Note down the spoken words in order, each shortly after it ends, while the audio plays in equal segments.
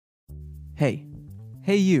Hey,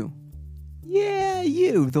 hey you. Yeah,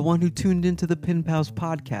 you, the one who tuned into the Pin Pals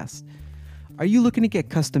podcast. Are you looking to get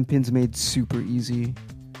custom pins made super easy?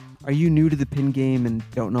 Are you new to the pin game and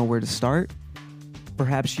don't know where to start?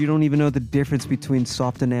 Perhaps you don't even know the difference between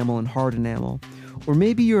soft enamel and hard enamel. Or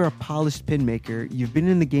maybe you're a polished pin maker, you've been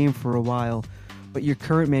in the game for a while, but your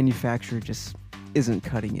current manufacturer just isn't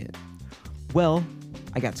cutting it. Well,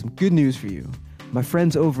 I got some good news for you. My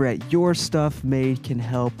friends over at Your Stuff Made can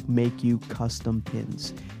help make you custom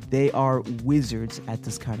pins. They are wizards at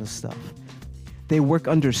this kind of stuff. They work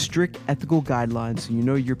under strict ethical guidelines so you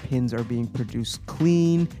know your pins are being produced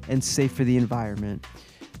clean and safe for the environment.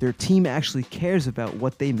 Their team actually cares about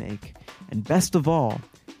what they make. And best of all,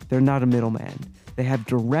 they're not a middleman. They have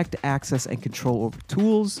direct access and control over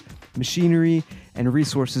tools, machinery, and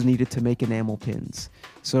resources needed to make enamel pins.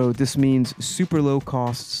 So this means super low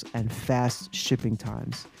costs and fast shipping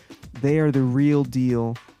times. They are the real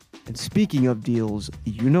deal. And speaking of deals,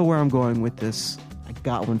 you know where I'm going with this. I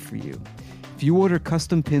got one for you. If you order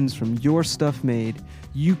custom pins from Your Stuff Made,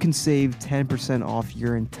 you can save 10% off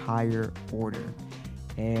your entire order.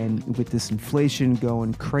 And with this inflation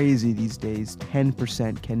going crazy these days,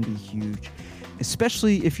 10% can be huge.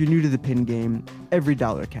 Especially if you're new to the pin game, every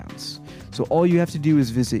dollar counts. So all you have to do is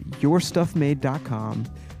visit yourstuffmade.com,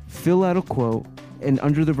 fill out a quote, and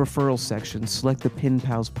under the referral section, select the Pin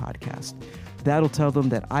Pals podcast. That'll tell them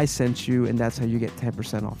that I sent you, and that's how you get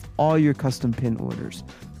 10% off all your custom pin orders.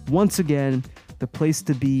 Once again, the place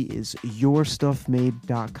to be is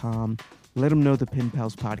yourstuffmade.com. Let them know the Pin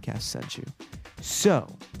Pals podcast sent you. So,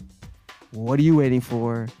 what are you waiting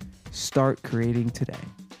for? Start creating today.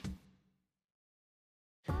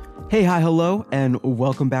 Hey, hi, hello, and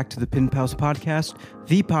welcome back to the Pin Pals podcast,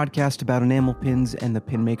 the podcast about enamel pins and the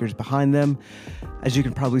pin makers behind them. As you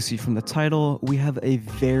can probably see from the title, we have a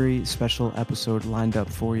very special episode lined up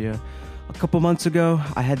for you. A couple months ago,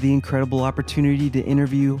 I had the incredible opportunity to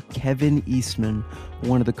interview Kevin Eastman,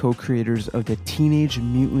 one of the co-creators of the Teenage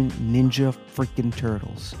Mutant Ninja freaking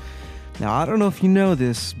Turtles. Now, I don't know if you know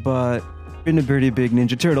this, but I've been a pretty big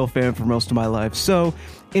Ninja Turtle fan for most of my life, so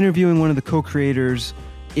interviewing one of the co-creators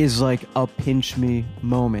is like a pinch me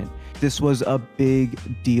moment. This was a big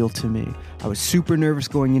deal to me. I was super nervous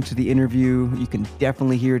going into the interview. You can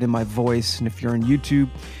definitely hear it in my voice. And if you're on YouTube,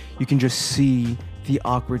 you can just see the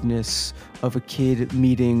awkwardness of a kid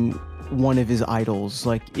meeting one of his idols.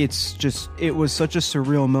 Like, it was such a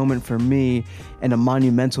surreal moment for me and a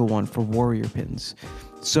monumental one for Warrior Pins.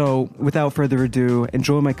 So without further ado,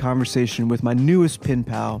 enjoy my conversation with my newest pin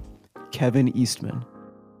pal, Kevin Eastman.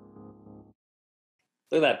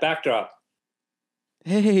 Look at that backdrop.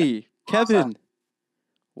 Hey, Kevin. Awesome.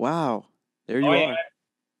 Wow. There you are. Yeah.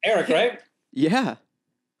 Eric, right? Yeah.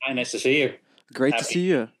 Hi, nice to see you. Great to see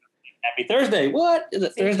you. Happy Thursday. What? Is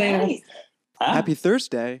it Thursday? Huh? Happy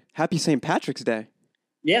Thursday. Happy St. Patrick's Day.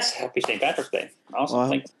 Yes, happy St. Patrick's Day. Awesome. Well,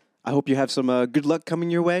 thanks. I hope you have some good luck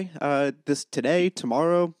coming your way today,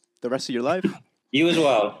 tomorrow, the rest of your life. You as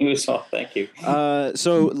well. Thank you.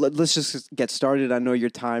 So let's just get started. I know your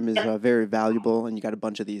time is very valuable, and you got a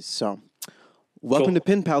bunch of these. So welcome to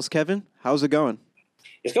Pin Pals, Kevin. How's it going?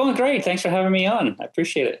 It's going great. Thanks for having me on. I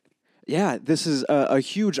appreciate it. Yeah, this is a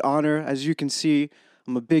huge honor. As you can see,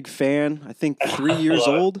 I'm a big fan. I think 3 years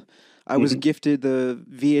old. I was gifted the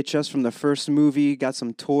VHS from the first movie, got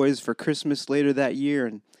some toys for Christmas later that year,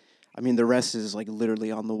 and I mean, the rest is like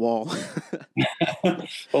literally on the wall.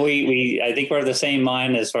 Well, I think we're of the same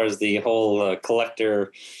mind as far as the whole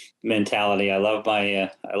collector mentality. I love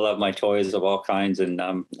my toys of all kinds, and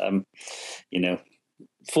I'm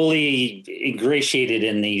fully ingratiated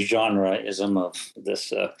in the genreism of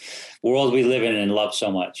this world we live in and love so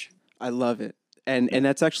much. I love it, and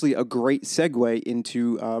that's actually a great segue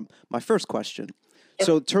into my first question.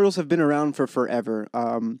 So turtles have been around for forever.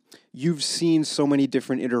 You've seen so many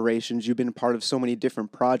different iterations. You've been part of so many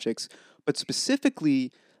different projects, but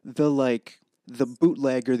specifically the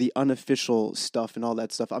bootleg or the unofficial stuff and all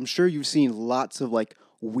that stuff. I'm sure you've seen lots of like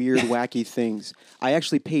weird, wacky things. I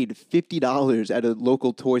actually paid $50 at a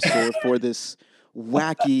local toy store for this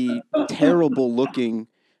wacky, terrible looking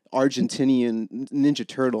Argentinian Ninja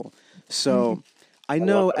Turtle. So I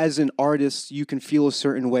know as an artist, you can feel a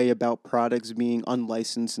certain way about products being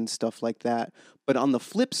unlicensed and stuff like that. But on the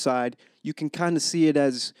flip side, you can kind of see it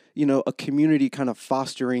as, a community kind of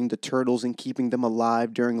fostering the turtles and keeping them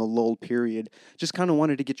alive during a lull period. Just kind of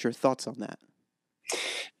wanted to get your thoughts on that.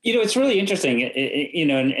 It's really interesting,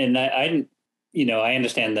 and I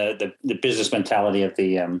understand the business mentality of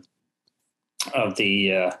the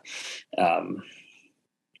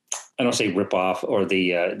I don't say rip off or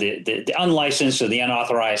the unlicensed or the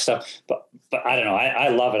unauthorized stuff, but I don't know. I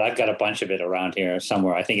love it. I've got a bunch of it around here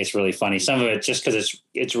somewhere. I think it's really funny. Some of it just because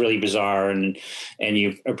it's really bizarre and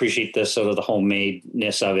you appreciate the sort of the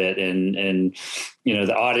homemadeness of it and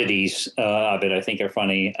the oddities of it. I think are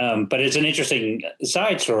funny. But it's an interesting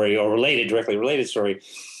side story or directly related story.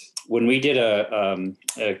 When we did a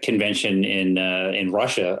convention in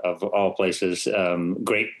Russia, of all places,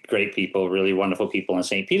 great people, really wonderful people in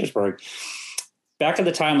St. Petersburg. Back at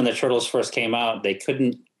the time when the Turtles first came out, they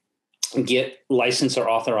couldn't get licensed or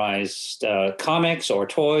authorized comics or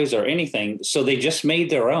toys or anything, so they just made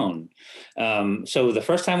their own. So the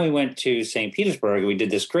first time we went to St. Petersburg, we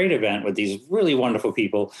did this great event with these really wonderful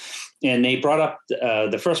people. And they brought up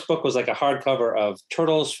the first book was like a hardcover of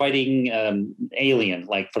Turtles fighting Alien,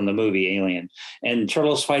 like from the movie Alien, and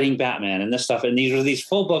Turtles fighting Batman and this stuff. And these were these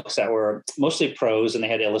full books that were mostly prose and they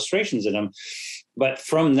had illustrations in them. But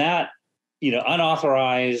from that,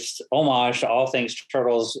 unauthorized homage to all things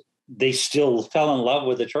Turtles, they still fell in love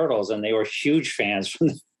with the Turtles and they were huge fans from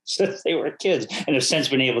since they were kids and have since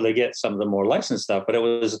been able to get some of the more licensed stuff. But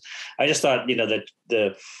I just thought,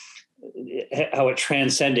 that how it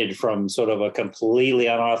transcended from sort of a completely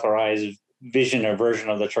unauthorized vision or version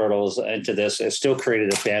of the Turtles into this, it still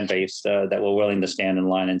created a fan base that were willing to stand in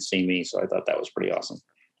line and see me. So I thought that was pretty awesome.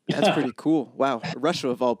 That's pretty cool. Wow. Russia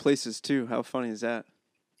of all places too. How funny is that?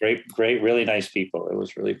 Great, really nice people. It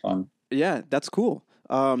was really fun. Yeah, that's cool.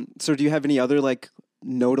 So do you have any other like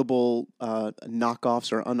notable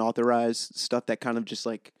knockoffs or unauthorized stuff that kind of just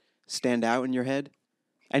like stand out in your head?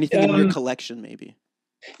 Anything in your collection maybe?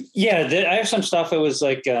 Yeah, I have some stuff. It was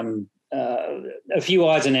like a few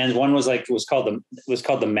odds and ends. One was like it was called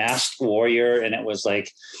the Masked Warrior, and it was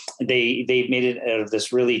like they made it out of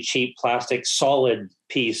this really cheap plastic solid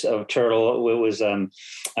piece of turtle. It was all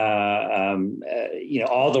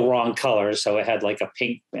the wrong colors, so it had like a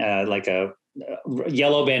pink, like a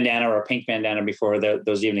yellow bandana or a pink bandana before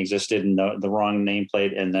those even existed, and the wrong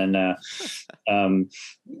nameplate, and then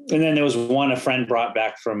there was one a friend brought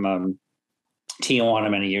back from Tijuana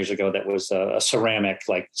many years ago that was a ceramic,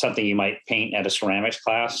 like something you might paint at a ceramics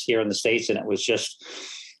class here in the States. And it was just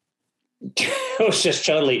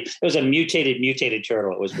it was a mutated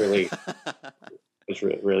turtle. It was really,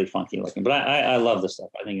 really funky looking, but I love this stuff.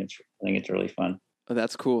 I think it's really fun. Oh,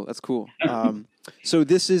 that's cool. That's cool. So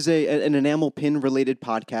this is an enamel pin related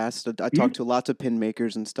podcast. I talk to lots of pin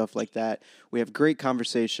makers and stuff like that. We have great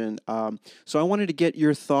conversation. So I wanted to get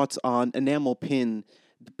your thoughts on enamel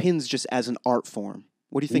pins just as an art form.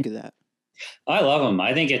 What do you think of that? I love them.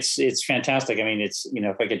 I think it's fantastic. I mean, it's,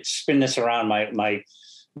 if I could spin this around,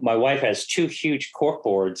 my wife has two huge cork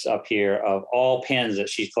boards up here of all pins that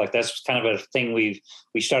she's collected. That's kind of a thing we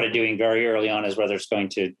started doing very early on, is whether it's going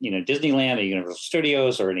to, Disneyland or Universal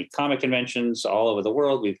Studios or any comic conventions all over the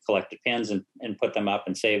world, we've collected pins and put them up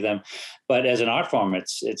and saved them. But as an art form,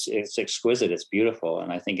 it's exquisite. It's beautiful.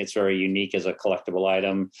 And I think it's very unique as a collectible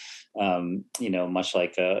item. Much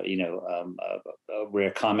like a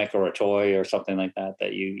rare comic or a toy or something like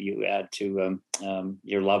that you add to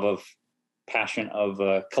your love of passion of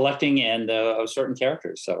collecting and of certain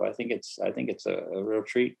characters. So I think it's a real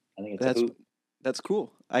treat. I think that's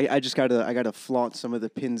cool. I gotta flaunt some of the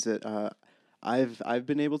pins that I've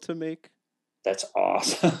been able to make. That's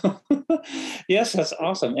awesome. Yes, that's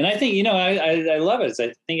awesome. And I think, I love it.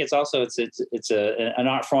 I think it's also, it's an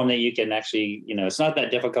art form that you can actually, it's not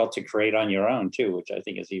that difficult to create on your own too, which I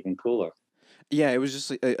think is even cooler. Yeah, it was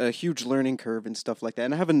just a huge learning curve and stuff like that.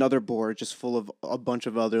 And I have another board just full of a bunch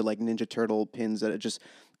of other like Ninja Turtle pins that I just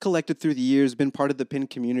collected through the years, been part of the pin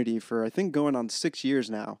community for I think going on 6 years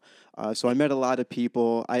now. So I met a lot of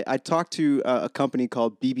people. I talked to a company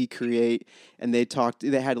called BB Create, and they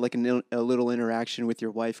had like a little interaction with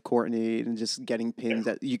your wife, Courtney, and just getting pins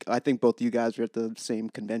that I think both you guys were at the same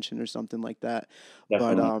convention or something like that.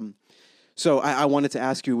 Definitely. But so I wanted to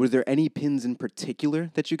ask you, were there any pins in particular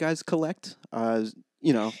that you guys collect?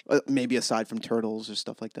 Maybe aside from turtles or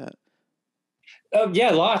stuff like that.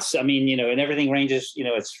 Yeah, lots. I mean, and everything ranges.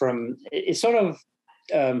 It's sort of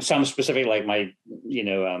some specific, like my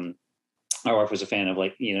wife was a fan of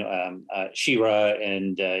like She-Ra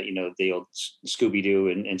and the old Scooby-Doo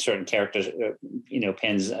and certain characters,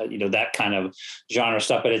 pins, that kind of genre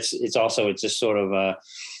stuff. But it's just sort of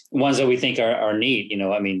ones that we think are neat.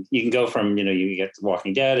 I mean, you can go from, you get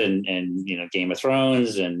Walking Dead and Game of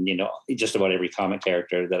Thrones and, just about every comic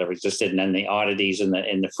character that ever existed. And then the oddities and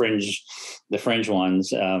the fringe ones.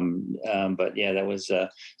 But yeah, that was, so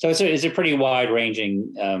it's a pretty wide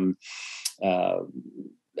ranging,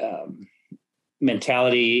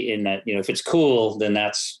 mentality in that, if it's cool, then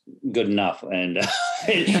that's good enough. And, and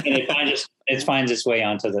it finds its way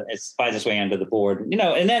onto the board,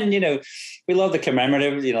 and then, we love the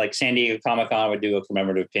commemorative, like San Diego Comic-Con would do a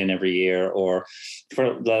commemorative pin every year, or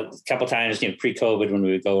for the couple times, pre-COVID when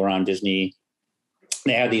we would go around Disney,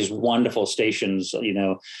 they had these wonderful stations,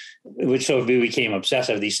 which so we became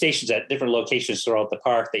obsessive. These stations at different locations throughout the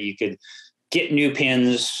park that you could get new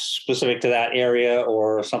pins specific to that area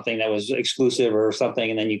or something that was exclusive or something,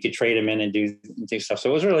 and then you could trade them in and do stuff. So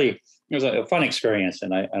it was a fun experience,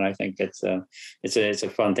 and I think it's a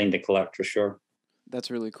fun thing to collect for sure. That's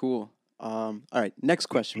really cool. All right, next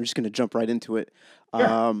question. We're just going to jump right into it.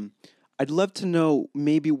 Sure. I'd love to know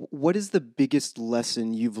maybe what is the biggest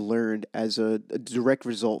lesson you've learned as a direct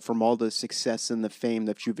result from all the success and the fame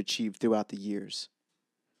that you've achieved throughout the years?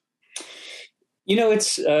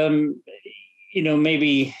 It's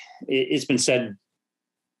maybe it's been said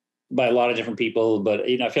by a lot of different people, but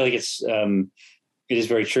I feel like it is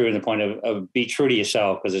very true in the point of be true to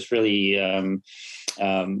yourself, because it's really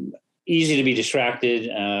easy to be distracted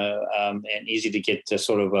and easy to get to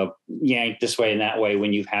sort of yanked this way and that way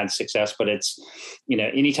when you've had success. But it's,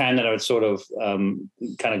 anytime that I would sort of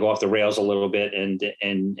kind of go off the rails a little bit, and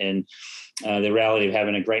the reality of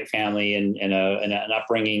having a great family and an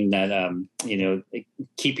upbringing that,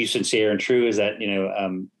 keep you sincere and true, is that,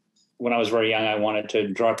 when I was very young, I wanted to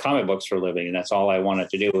draw comic books for a living, and that's all I wanted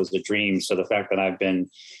to do. It was a dream. So the fact that I've been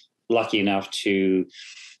lucky enough to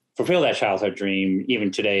fulfill that childhood dream,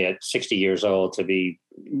 even today at 60 years old, to be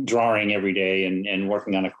drawing every day and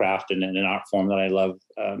working on a craft and an art form that I love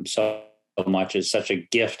so much, is such a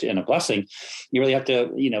gift and a blessing. You really have to,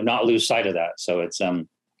 not lose sight of that. So it's, I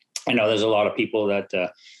know there's a lot of people that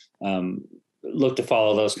look to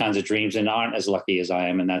follow those kinds of dreams and aren't as lucky as I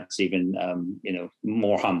am. And that's even,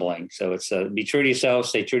 more humbling. So it's be true to yourself,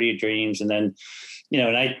 stay true to your dreams. And then,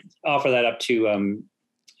 and I offer that up to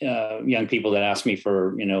young people that ask me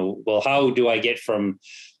for, well, how do I get from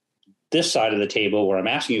this side of the table where I'm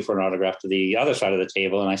asking you for an autograph to the other side of the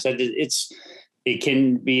table? And I said, it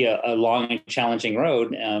can be a long and challenging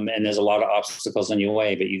road. And there's a lot of obstacles in your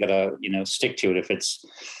way, but you got to, stick to it. If it's,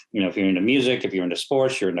 if you're into music, if you're into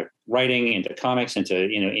sports, you're into writing, into comics, into,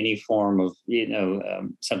 any form of,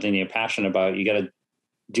 something you're passionate about, you got to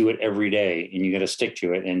do it every day, and you got to stick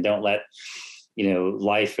to it, and don't let,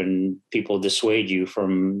 life and people dissuade you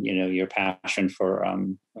from, your passion for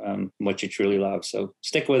what you truly love. So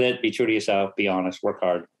stick with it, be true to yourself, be honest, work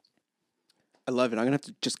hard. I love it. I'm going to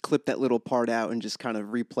have to just clip that little part out and just kind of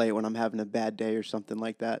replay it when I'm having a bad day or something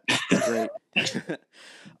like that. That's great.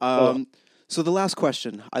 Cool. So the last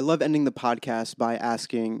question, I love ending the podcast by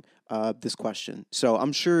asking this question. So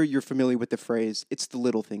I'm sure you're familiar with the phrase, it's the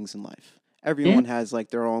little things in life. Everyone has like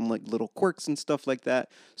their own like little quirks and stuff like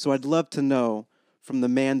that. So I'd love to know from the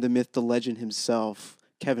man, the myth, the legend himself,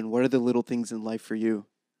 Kevin, what are the little things in life for you?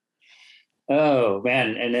 Oh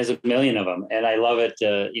man, and there's a million of them, and I love it.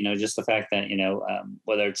 Just the fact that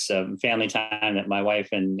whether it's family time that my wife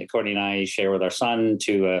and Courtney and I share with our son,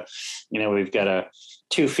 to we've got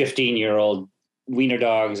two 15-year-old wiener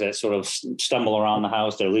dogs that sort of stumble around the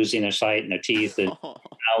house. They're losing their sight and their teeth, and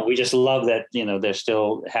we just love that they're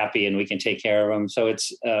still happy and we can take care of them. So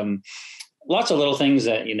it's lots of little things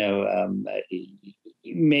that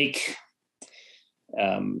make.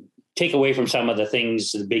 Take away from some of the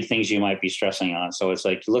big things you might be stressing on. So it's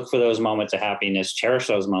like, look for those moments of happiness, cherish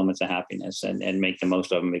those moments of happiness, and make the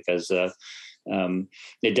most of them, because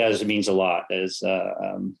it means a lot. It's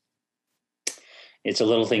a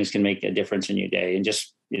little things can make a difference in your day, and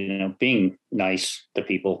just, being nice to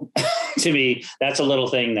people. To me, that's a little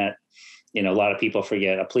thing that, a lot of people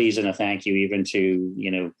forget. A please and a thank you, even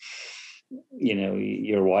to,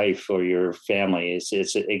 your wife or your family,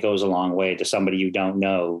 it goes a long way. To somebody you don't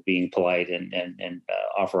know, being polite and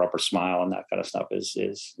offer up a smile and that kind of stuff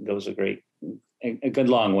goes a good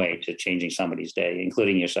long way to changing somebody's day,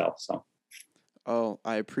 including yourself. So,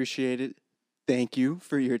 I appreciate it. Thank you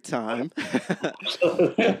for your time.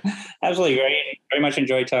 Absolutely great. Very much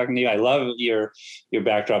enjoyed talking to you. I love your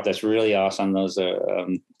backdrop. That's really awesome.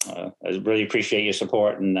 I really appreciate your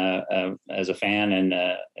support and as a fan, and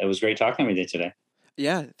it was great talking with you today.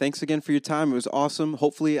 Yeah, thanks again for your time. It was awesome.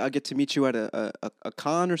 Hopefully I'll get to meet you at a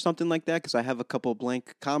con or something like that, because I have a couple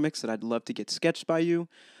blank comics that I'd love to get sketched by you.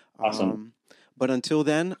 Awesome. But until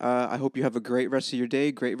then, I hope you have a great rest of your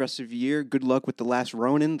day, great rest of your year. Good luck with The Last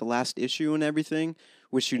Ronin, the last issue and everything.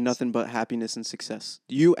 wish you nothing but happiness and success.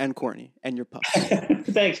 You and Courtney and your pup.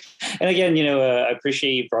 Thanks. And again, I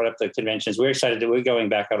appreciate you brought up the conventions. We're excited that we're going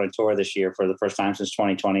back out on tour this year for the first time since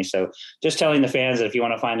 2020. So just telling the fans that if you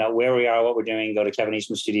want to find out where we are, what we're doing, go to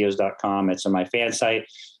KevinEastmanStudios.com. It's on my fan site.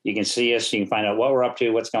 You can see us. You can find out what we're up to,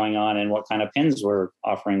 what's going on, and what kind of pins we're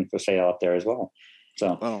offering for sale up there as well.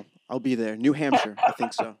 So, well, I'll be there. New Hampshire, I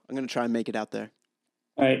think so. I'm going to try and make it out there.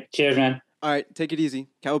 All right. Cheers, man. All right. Take it easy.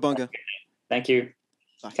 Cowabunga. Thank you.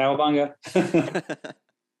 Bye. Cowabunga.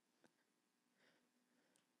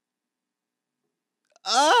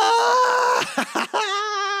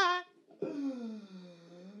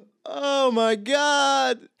 Oh my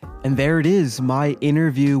God. And there it is, my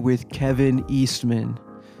interview with Kevin Eastman.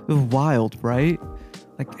 It was wild, right?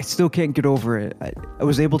 Like, I still can't get over it. I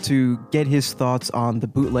was able to get his thoughts on the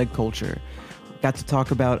bootleg culture. Got to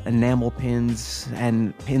talk about enamel pins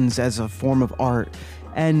and pins as a form of art.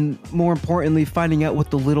 And more importantly, finding out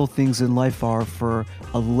what the little things in life are for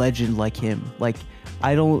a legend like him. Like,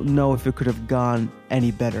 I don't know if it could have gone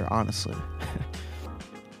any better, honestly.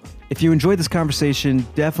 If you enjoyed this conversation,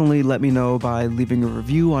 definitely let me know by leaving a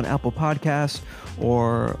review on Apple Podcasts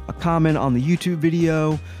or a comment on the YouTube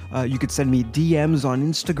video. You could send me DMs on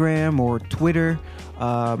Instagram or Twitter.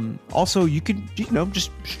 Also, you could,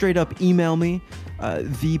 just straight up email me.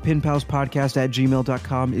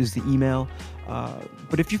 thepinpalspodcast@gmail.com is the email.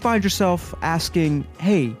 But if you find yourself asking,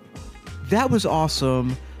 hey, that was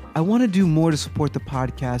awesome, I want to do more to support the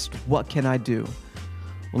podcast, what can I do?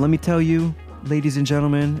 Well, let me tell you, ladies and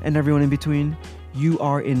gentlemen, and everyone in between, you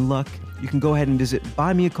are in luck. You can go ahead and visit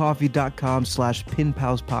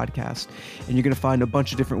buymeacoffee.com/pinpalspodcast, and you're going to find a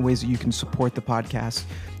bunch of different ways that you can support the podcast.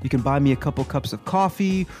 You can buy me a couple cups of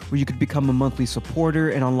coffee, or you could become a monthly supporter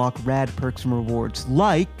and unlock rad perks and rewards,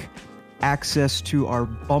 like access to our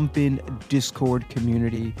Bumpin' Discord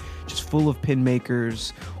community, just full of pin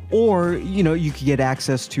makers. Or, you could get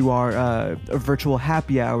access to our virtual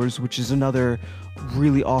happy hours, which is another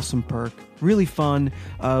really awesome perk. Really fun.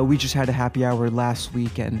 We just had a happy hour last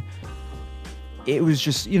week, and it was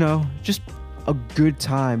just, just a good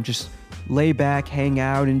time. Just lay back, hang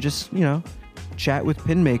out, and just, chat with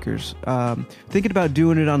pin makers. Thinking about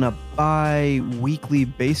doing it on a bi-weekly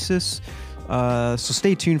basis. So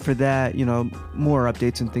stay tuned for that. More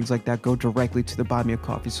updates and things like that go directly to the Buy Me a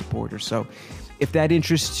Coffee supporter. So if that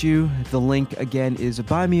interests you, the link again is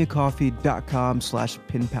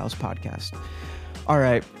buymeacoffee.com/pinpalspodcast. All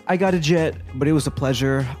right, I got a jet, but it was a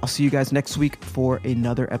pleasure. I'll see you guys next week for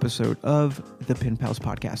another episode of the Pin Pals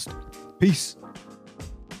Podcast. Peace.